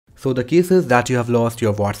So the case is that you have lost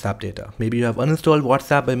your WhatsApp data. Maybe you have uninstalled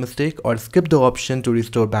WhatsApp by mistake or skipped the option to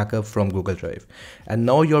restore backup from Google Drive. And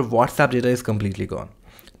now your WhatsApp data is completely gone.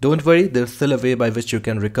 Don't worry, there's still a way by which you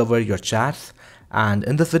can recover your chats. And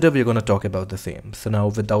in this video, we're going to talk about the same. So now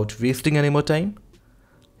without wasting any more time,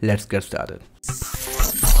 let's get started.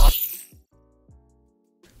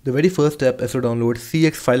 The very first step is to download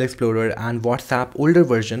CX File Explorer and WhatsApp older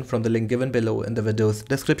version from the link given below in the video's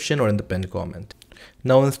description or in the pinned comment.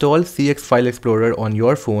 Now install CX File Explorer on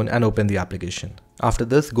your phone and open the application. After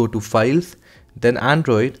this, go to Files, then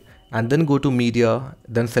Android, and then go to Media,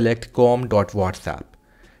 then select com.whatsapp.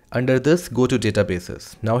 Under this, go to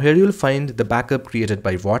Databases. Now here you will find the backup created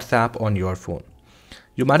by WhatsApp on your phone.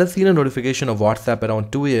 You might have seen a notification of WhatsApp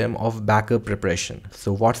around 2 AM of backup preparation.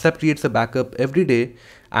 So WhatsApp creates a backup every day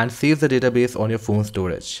and saves the database on your phone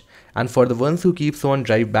storage. And for the ones who keeps on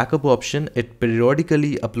Drive backup option, it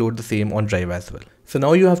periodically uploads the same on Drive as well. So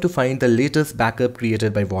now you have to find the latest backup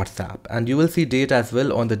created by WhatsApp, and you will see date as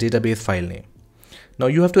well on the database file name. Now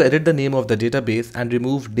you have to edit the name of the database and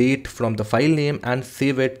remove date from the file name and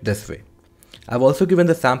save it this way. I've also given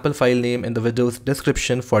the sample file name in the video's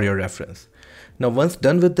description for your reference. Now once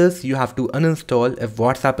done with this, you have to uninstall if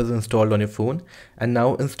WhatsApp is installed on your phone, and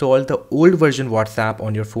now install the old version WhatsApp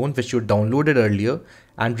on your phone which you downloaded earlier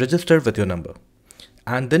and register with your number.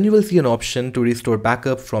 And then you will see an option to restore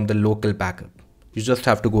backup from the local backup. You just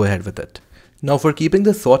have to go ahead with it. Now for keeping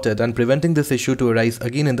this sorted and preventing this issue to arise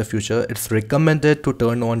again in the future, it's recommended to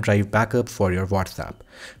turn on Drive backup for your WhatsApp.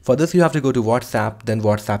 For this you have to go to WhatsApp, then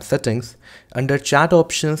WhatsApp settings. Under chat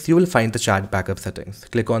options, you will find the chat backup settings.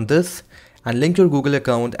 Click on this and link your Google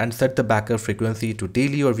account and set the backup frequency to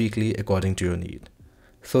daily or weekly according to your need.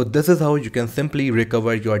 So this is how you can simply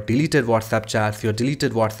recover your deleted WhatsApp chats, your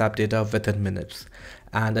deleted WhatsApp data within minutes.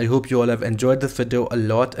 And I hope you all have enjoyed this video a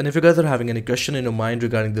lot. And if you guys are having any question in your mind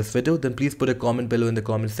regarding this video, then please put a comment below in the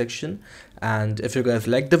comment section. And if you guys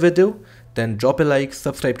like the video, then drop a like,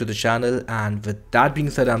 subscribe to the channel. And with that being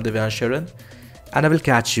said, I'm Divyansh Sharan, and I will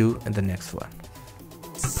catch you in the next one.